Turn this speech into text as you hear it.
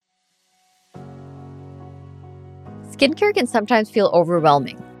Skincare can sometimes feel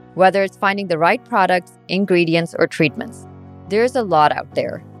overwhelming, whether it's finding the right products, ingredients, or treatments. There's a lot out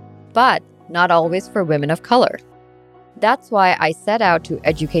there, but not always for women of color. That's why I set out to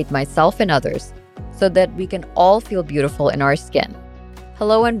educate myself and others so that we can all feel beautiful in our skin.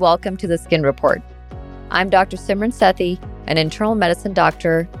 Hello and welcome to the Skin Report. I'm Dr. Simran Sethi, an internal medicine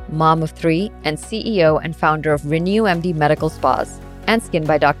doctor, mom of 3, and CEO and founder of Renew MD Medical Spas and Skin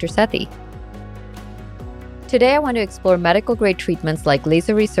by Dr. Sethi. Today, I want to explore medical-grade treatments like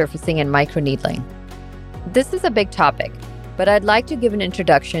laser resurfacing and microneedling. This is a big topic, but I'd like to give an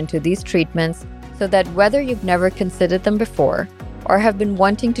introduction to these treatments so that whether you've never considered them before or have been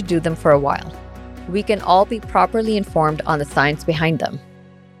wanting to do them for a while, we can all be properly informed on the science behind them.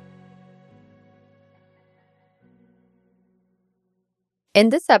 In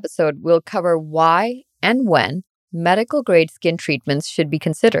this episode, we'll cover why and when medical-grade skin treatments should be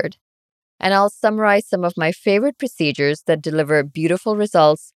considered. And I'll summarize some of my favorite procedures that deliver beautiful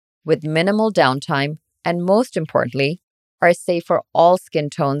results with minimal downtime and, most importantly, are safe for all skin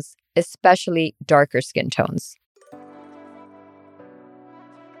tones, especially darker skin tones.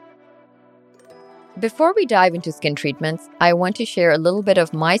 Before we dive into skin treatments, I want to share a little bit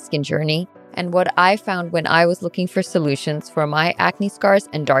of my skin journey and what I found when I was looking for solutions for my acne scars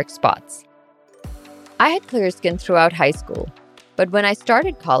and dark spots. I had clear skin throughout high school. But when I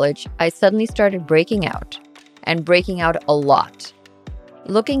started college, I suddenly started breaking out, and breaking out a lot.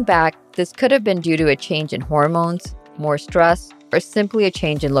 Looking back, this could have been due to a change in hormones, more stress, or simply a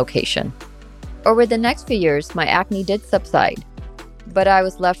change in location. Over the next few years, my acne did subside, but I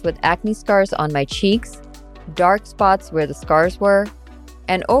was left with acne scars on my cheeks, dark spots where the scars were,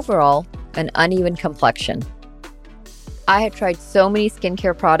 and overall, an uneven complexion. I had tried so many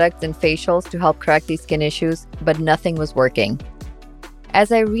skincare products and facials to help correct these skin issues, but nothing was working.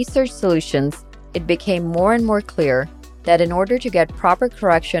 As I researched solutions, it became more and more clear that in order to get proper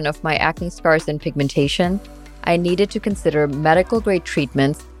correction of my acne scars and pigmentation, I needed to consider medical-grade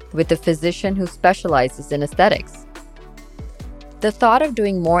treatments with a physician who specializes in aesthetics. The thought of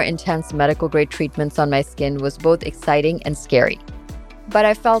doing more intense medical-grade treatments on my skin was both exciting and scary, but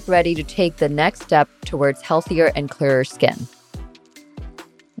I felt ready to take the next step towards healthier and clearer skin.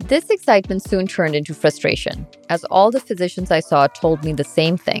 This excitement soon turned into frustration, as all the physicians I saw told me the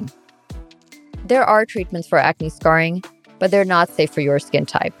same thing. There are treatments for acne scarring, but they're not safe for your skin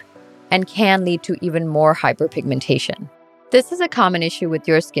type and can lead to even more hyperpigmentation. This is a common issue with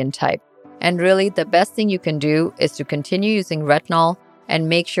your skin type, and really the best thing you can do is to continue using retinol and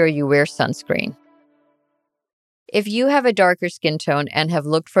make sure you wear sunscreen. If you have a darker skin tone and have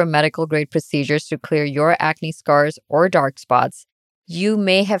looked for medical-grade procedures to clear your acne scars or dark spots, you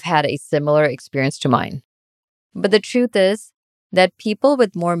may have had a similar experience to mine. But the truth is that people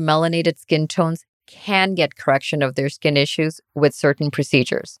with more melanated skin tones can get correction of their skin issues with certain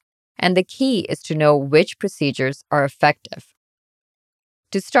procedures. And the key is to know which procedures are effective.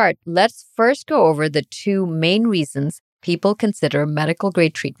 To start, let's first go over the 2 main reasons people consider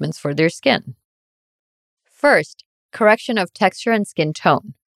medical-grade treatments for their skin. First, correction of texture and skin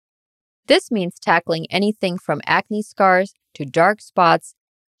tone. This means tackling anything from acne scars to dark spots,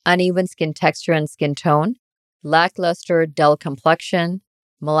 uneven skin texture and skin tone, lackluster, dull complexion,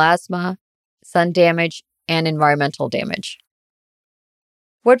 melasma, sun damage, and environmental damage.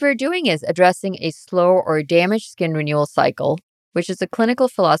 What we're doing is addressing a slow or damaged skin renewal cycle, which is a clinical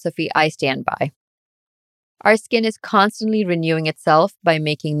philosophy I stand by. Our skin is constantly renewing itself by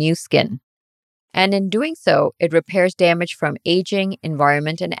making new skin. And in doing so, it repairs damage from aging,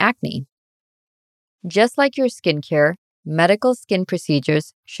 environment, and acne. Just like your skincare, medical skin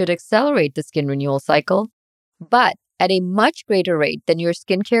procedures should accelerate the skin renewal cycle, but at a much greater rate than your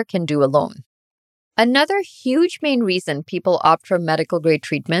skincare can do alone. Another huge main reason people opt for medical-grade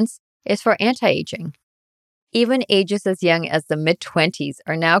treatments is for anti-aging. Even ages as young as the mid-20s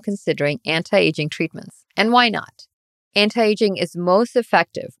are now considering anti-aging treatments. And why not? Anti-aging is most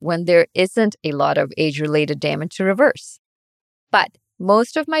effective when there isn't a lot of age-related damage to reverse. But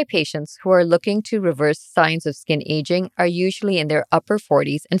most of my patients who are looking to reverse signs of skin aging are usually in their upper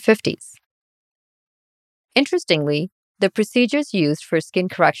 40s and 50s. Interestingly, the procedures used for skin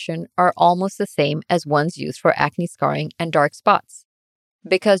correction are almost the same as ones used for acne scarring and dark spots.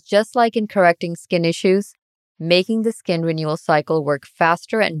 Because just like in correcting skin issues, making the skin renewal cycle work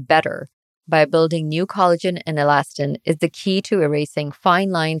faster and better by building new collagen and elastin is the key to erasing fine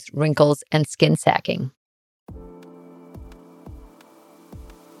lines, wrinkles, and skin sagging.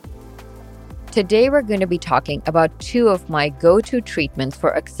 Today, we're going to be talking about 2 of my go-to treatments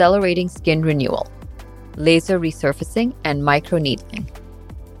for accelerating skin renewal: laser resurfacing and microneedling.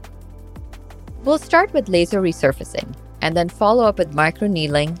 We'll start with laser resurfacing and then follow up with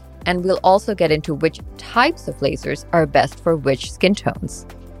microneedling, and we'll also get into which types of lasers are best for which skin tones.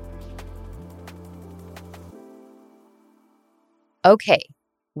 Okay,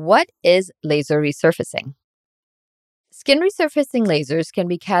 what is laser resurfacing? Skin resurfacing lasers can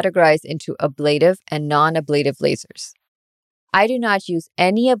be categorized into ablative and non-ablative lasers. I do not use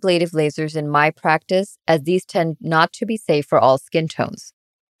any ablative lasers in my practice, as these tend not to be safe for all skin tones,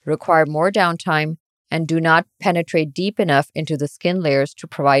 require more downtime, and do not penetrate deep enough into the skin layers to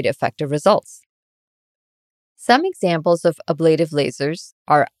provide effective results. Some examples of ablative lasers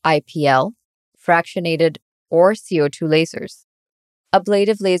are IPL, fractionated, or CO2 lasers.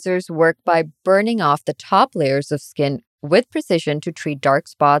 Ablative lasers work by burning off the top layers of skin with precision to treat dark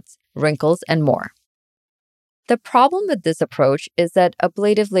spots, wrinkles, and more. The problem with this approach is that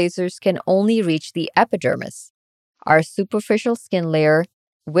ablative lasers can only reach the epidermis, our superficial skin layer,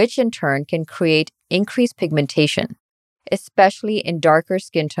 which in turn can create increased pigmentation, especially in darker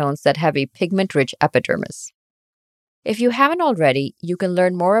skin tones that have a pigment-rich epidermis. If you haven't already, you can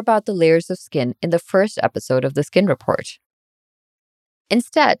learn more about the layers of skin in the first episode of the Skin Report.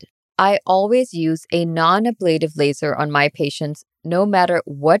 Instead, I always use a non-ablative laser on my patients, no matter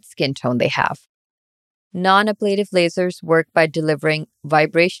what skin tone they have. Non-ablative lasers work by delivering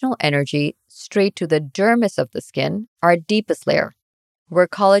vibrational energy straight to the dermis of the skin, our deepest layer, where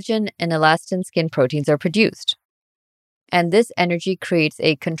collagen and elastin skin proteins are produced. And this energy creates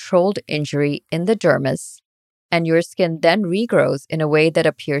a controlled injury in the dermis, and your skin then regrows in a way that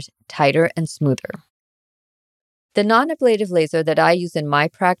appears tighter and smoother. The non-ablative laser that I use in my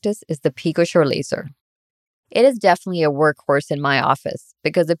practice is the PicoSure laser. It is definitely a workhorse in my office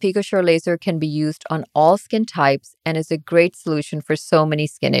because the PicoSure laser can be used on all skin types and is a great solution for so many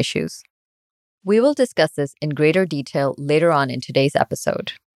skin issues. We will discuss this in greater detail later on in today's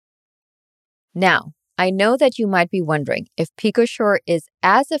episode. Now, I know that you might be wondering if PicoSure is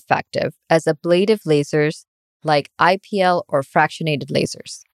as effective as ablative lasers like IPL or fractionated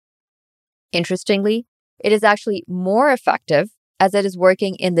lasers. Interestingly, it is actually more effective as it is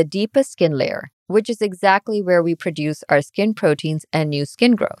working in the deepest skin layer, which is exactly where we produce our skin proteins and new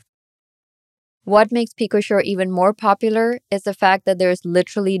skin growth. What makes PicoSure even more popular is the fact that there is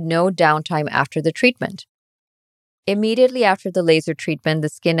literally no downtime after the treatment. Immediately after the laser treatment, the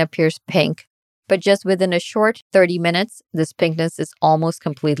skin appears pink, but just within a short 30 minutes, this pinkness is almost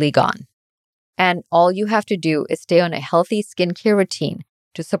completely gone. And all you have to do is stay on a healthy skincare routine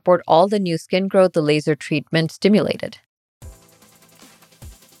to support all the new skin growth the laser treatment stimulated.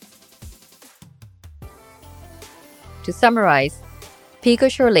 To summarize,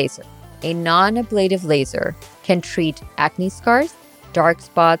 PicoSure laser, a non-ablative laser, can treat acne scars, dark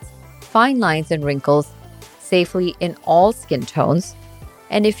spots, fine lines, and wrinkles safely in all skin tones.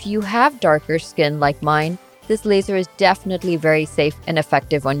 And if you have darker skin like mine, this laser is definitely very safe and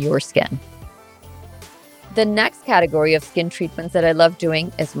effective on your skin. The next category of skin treatments that I love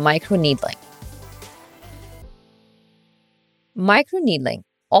doing is microneedling. Microneedling,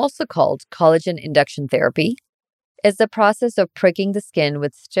 also called collagen induction therapy, is the process of pricking the skin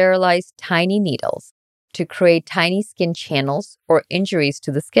with sterilized tiny needles to create tiny skin channels or injuries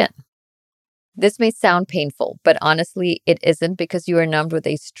to the skin. This may sound painful, but honestly, it isn't because you are numbed with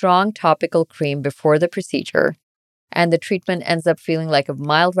a strong topical cream before the procedure, and the treatment ends up feeling like a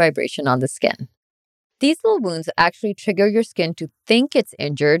mild vibration on the skin. These little wounds actually trigger your skin to think it's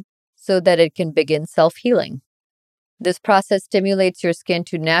injured so that it can begin self-healing. This process stimulates your skin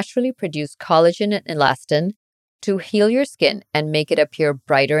to naturally produce collagen and elastin to heal your skin and make it appear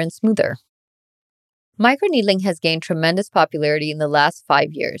brighter and smoother. Microneedling has gained tremendous popularity in the last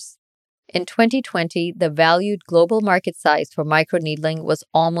 5 years. In 2020, the valued global market size for microneedling was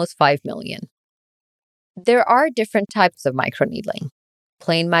almost $5 million. There are different types of microneedling: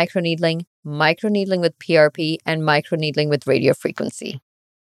 plain microneedling, microneedling with PRP, and microneedling with radiofrequency.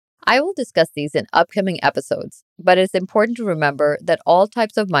 I will discuss these in upcoming episodes, but it's important to remember that all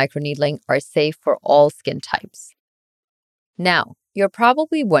types of microneedling are safe for all skin types. Now, you're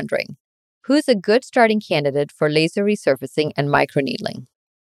probably wondering, who's a good starting candidate for laser resurfacing and microneedling?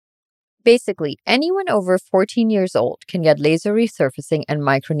 Basically, anyone over 14 years old can get laser resurfacing and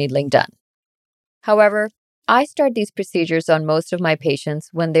microneedling done. However, I start these procedures on most of my patients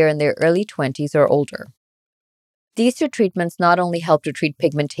when they're in their early 20s or older. These two treatments not only help to treat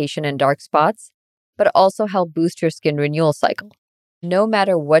pigmentation and dark spots, but also help boost your skin renewal cycle, no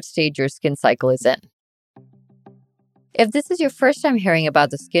matter what stage your skin cycle is in. If this is your first time hearing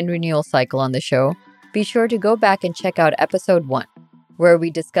about the skin renewal cycle on the show, be sure to go back and check out episode 1, where we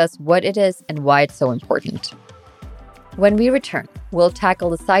discuss what it is and why it's so important. When we return, we'll tackle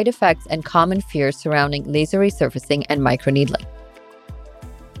the side effects and common fears surrounding laser resurfacing and microneedling.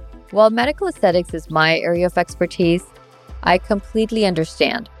 While medical aesthetics is my area of expertise, I completely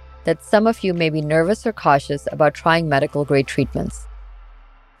understand that some of you may be nervous or cautious about trying medical-grade treatments.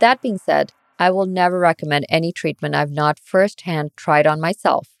 That being said, I will never recommend any treatment I've not firsthand tried on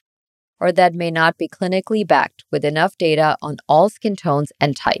myself, or that may not be clinically backed with enough data on all skin tones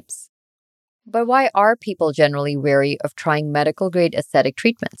and types. But why are people generally wary of trying medical-grade aesthetic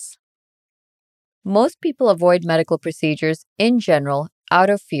treatments? Most people avoid medical procedures in general out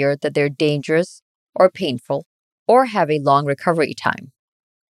of fear that they're dangerous or painful or have a long recovery time.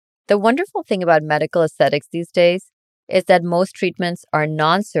 The wonderful thing about medical aesthetics these days is that most treatments are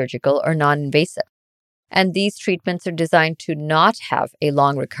non-surgical or non-invasive, and these treatments are designed to not have a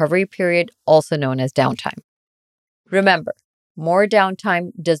long recovery period, also known as downtime. Remember, more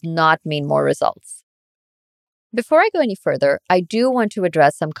downtime does not mean more results. Before I go any further, I do want to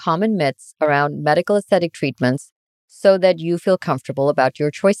address some common myths around medical aesthetic treatments so that you feel comfortable about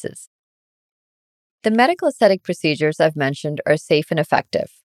your choices. The medical aesthetic procedures I've mentioned are safe and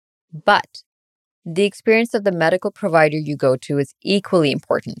effective, but the experience of the medical provider you go to is equally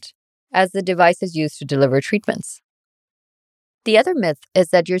important, as the device is used to deliver treatments. The other myth is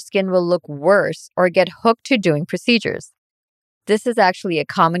that your skin will look worse or get hooked to doing procedures. This is actually a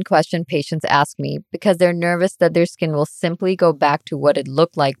common question patients ask me because they're nervous that their skin will simply go back to what it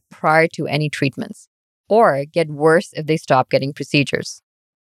looked like prior to any treatments, or get worse if they stop getting procedures.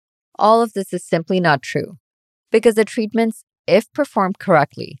 All of this is simply not true, because the treatments, if performed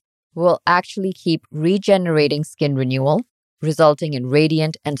correctly, will actually keep regenerating skin renewal, resulting in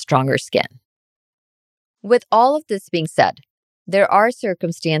radiant and stronger skin. With all of this being said, there are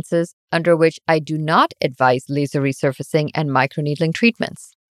circumstances under which I do not advise laser resurfacing and microneedling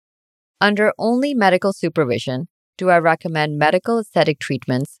treatments. Under only medical supervision do I recommend medical aesthetic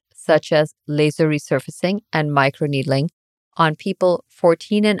treatments such as laser resurfacing and microneedling on people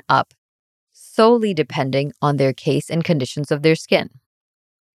 14 and up, solely depending on their case and conditions of their skin.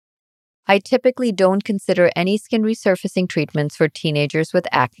 I typically don't consider any skin resurfacing treatments for teenagers with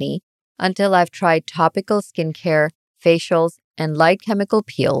acne until I've tried topical skincare, facials, and light chemical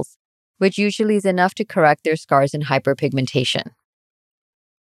peels, which usually is enough to correct their scars and hyperpigmentation.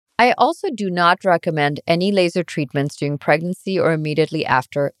 I also do not recommend any laser treatments during pregnancy or immediately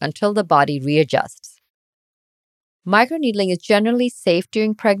after until the body readjusts. Microneedling is generally safe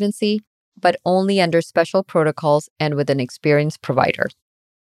during pregnancy, but only under special protocols and with an experienced provider.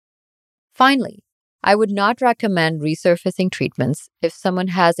 Finally, I would not recommend resurfacing treatments if someone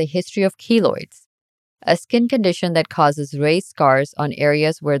has a history of keloids, a skin condition that causes raised scars on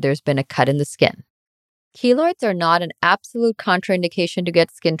areas where there's been a cut in the skin. Keloids are not an absolute contraindication to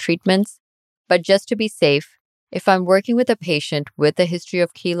get skin treatments, but just to be safe, if I'm working with a patient with a history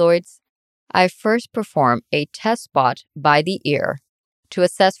of keloids, I first perform a test spot by the ear to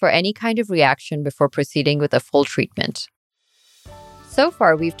assess for any kind of reaction before proceeding with a full treatment. So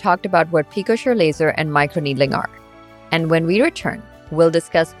far, we've talked about what PicoSure laser and microneedling are. And when we return, we'll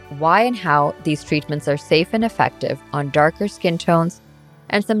discuss why and how these treatments are safe and effective on darker skin tones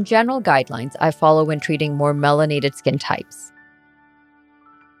and some general guidelines I follow when treating more melanated skin types.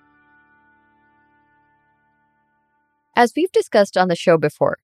 As we've discussed on the show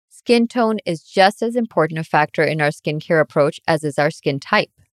before, skin tone is just as important a factor in our skincare approach as is our skin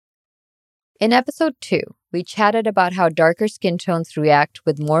type. In episode 2, we chatted about how darker skin tones react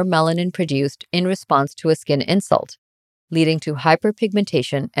with more melanin produced in response to a skin insult, leading to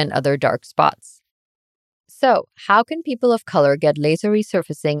hyperpigmentation and other dark spots. So, how can people of color get laser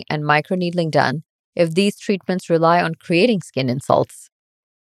resurfacing and microneedling done if these treatments rely on creating skin insults?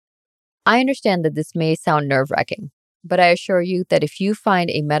 I understand that this may sound nerve-wracking, but I assure you that if you find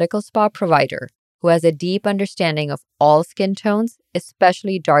a medical spa provider who has a deep understanding of all skin tones,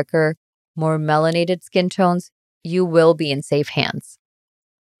 especially darker, more melanated skin tones, you will be in safe hands.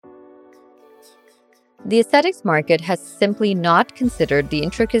 The aesthetics market has simply not considered the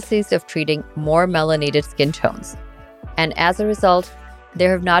intricacies of treating more melanated skin tones, and as a result,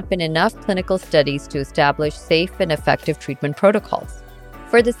 there have not been enough clinical studies to establish safe and effective treatment protocols.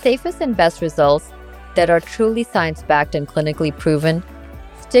 For the safest and best results that are truly science-backed and clinically proven,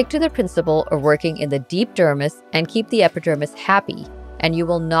 stick to the principle of working in the deep dermis and keep the epidermis happy, and you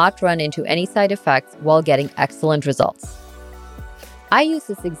will not run into any side effects while getting excellent results. I use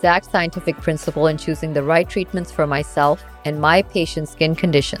this exact scientific principle in choosing the right treatments for myself and my patients' skin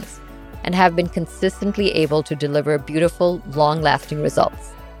conditions, and have been consistently able to deliver beautiful, long-lasting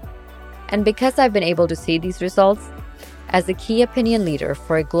results. And because I've been able to see these results, as a key opinion leader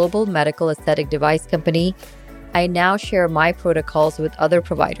for a global medical aesthetic device company, I now share my protocols with other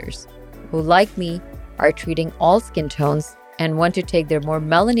providers who, like me, are treating all skin tones and want to take their more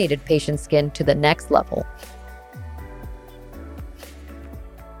melanated patients' skin to the next level.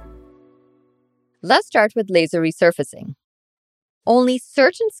 Let's start with laser resurfacing. Only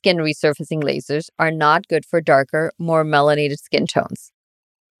certain skin resurfacing lasers are not good for darker, more melanated skin tones.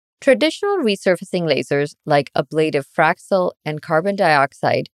 Traditional resurfacing lasers like ablative Fraxel and carbon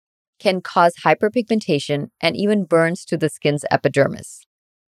dioxide can cause hyperpigmentation and even burns to the skin's epidermis.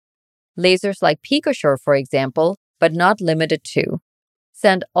 Lasers like PicoSure, for example, but not limited to,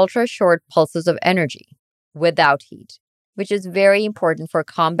 send ultra-short pulses of energy without heat, which is very important for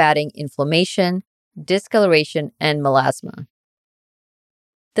combating inflammation, discoloration, and melasma.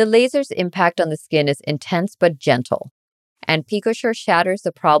 The laser's impact on the skin is intense but gentle, and PicoSure shatters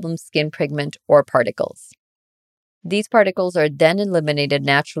the problem skin pigment or particles. These particles are then eliminated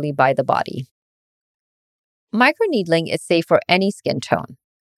naturally by the body. Microneedling is safe for any skin tone.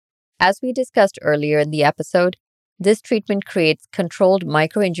 As we discussed earlier in the episode, this treatment creates controlled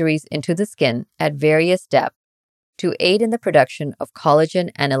microinjuries into the skin at various depths to aid in the production of collagen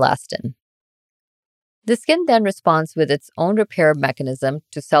and elastin. The skin then responds with its own repair mechanism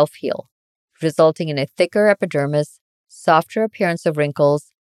to self-heal, resulting in a thicker epidermis, softer appearance of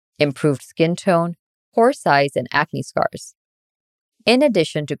wrinkles, improved skin tone, pore size, and acne scars. In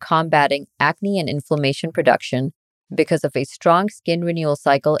addition to combating acne and inflammation production because of a strong skin renewal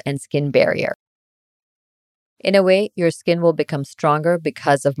cycle and skin barrier. In a way, your skin will become stronger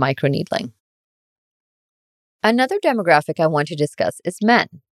because of microneedling. Another demographic I want to discuss is men.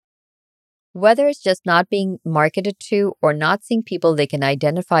 Whether it's just not being marketed to or not seeing people they can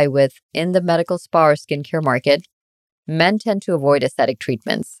identify with in the medical spa or skincare market, men tend to avoid aesthetic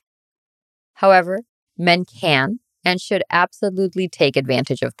treatments. However, men can and should absolutely take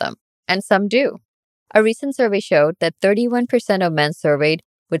advantage of them, and some do. A recent survey showed that 31% of men surveyed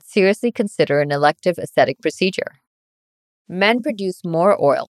would seriously consider an elective aesthetic procedure. Men produce more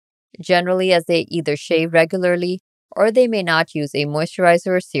oil, generally as they either shave regularly or they may not use a moisturizer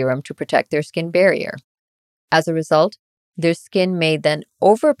or serum to protect their skin barrier. As a result, their skin may then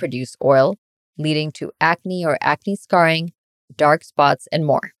overproduce oil, leading to acne or acne scarring, dark spots, and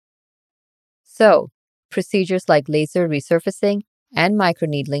more. So, procedures like laser resurfacing and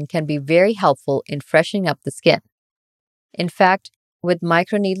microneedling can be very helpful in freshening up the skin. In fact, with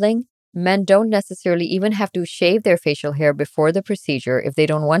microneedling, men don't necessarily even have to shave their facial hair before the procedure if they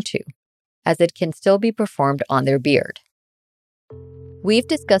don't want to, as it can still be performed on their beard. We've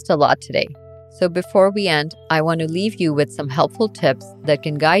discussed a lot today, so before we end, I want to leave you with some helpful tips that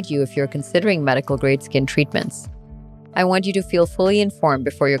can guide you if you're considering medical-grade skin treatments. I want you to feel fully informed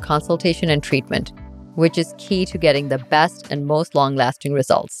before your consultation and treatment, which is key to getting the best and most long-lasting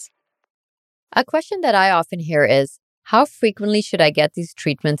results. A question that I often hear is, how frequently should I get these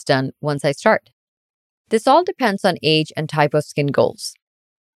treatments done once I start? This all depends on age and type of skin goals.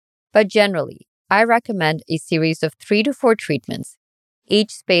 But generally, I recommend a series of 3 to 4 treatments,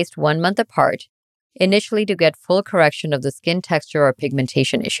 each spaced 1 month apart, initially to get full correction of the skin texture or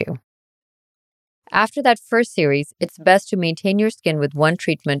pigmentation issue. After that first series, it's best to maintain your skin with one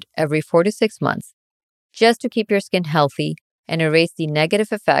treatment every 4 to 6 months, just to keep your skin healthy and erase the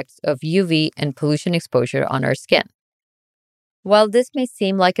negative effects of UV and pollution exposure on our skin. While this may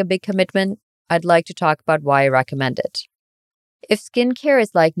seem like a big commitment, I'd like to talk about why I recommend it. If skincare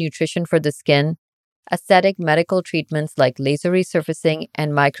is like nutrition for the skin, aesthetic medical treatments like laser resurfacing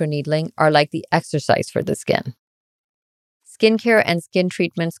and microneedling are like the exercise for the skin. Skincare and skin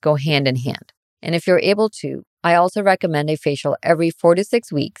treatments go hand in hand, and if you're able to, I also recommend a facial every 4 to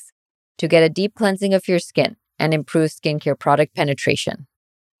 6 weeks to get a deep cleansing of your skin and improve skincare product penetration.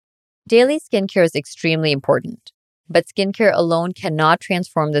 Daily skincare is extremely important, but skincare alone cannot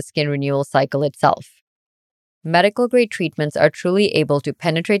transform the skin renewal cycle itself. Medical-grade treatments are truly able to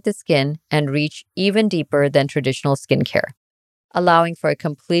penetrate the skin and reach even deeper than traditional skincare, allowing for a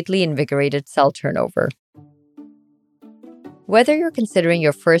completely invigorated cell turnover. Whether you're considering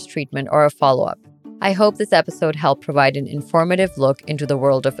your first treatment or a follow-up, I hope this episode helped provide an informative look into the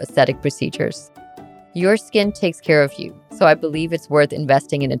world of aesthetic procedures. Your skin takes care of you, so I believe it's worth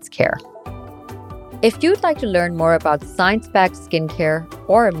investing in its care. If you'd like to learn more about science-backed skincare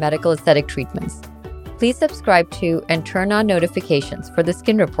or medical aesthetic treatments, please subscribe to and turn on notifications for the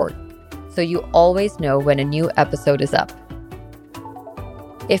Skin Report so you always know when a new episode is up.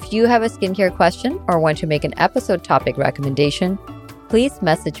 If you have a skincare question or want to make an episode topic recommendation, please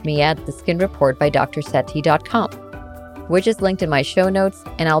message me at theskinreport@drsethi.com, which is linked in my show notes,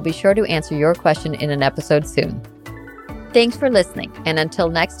 and I'll be sure to answer your question in an episode soon. Thanks for listening, and until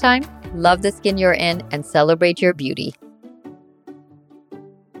next time, love the skin you're in, and celebrate your beauty.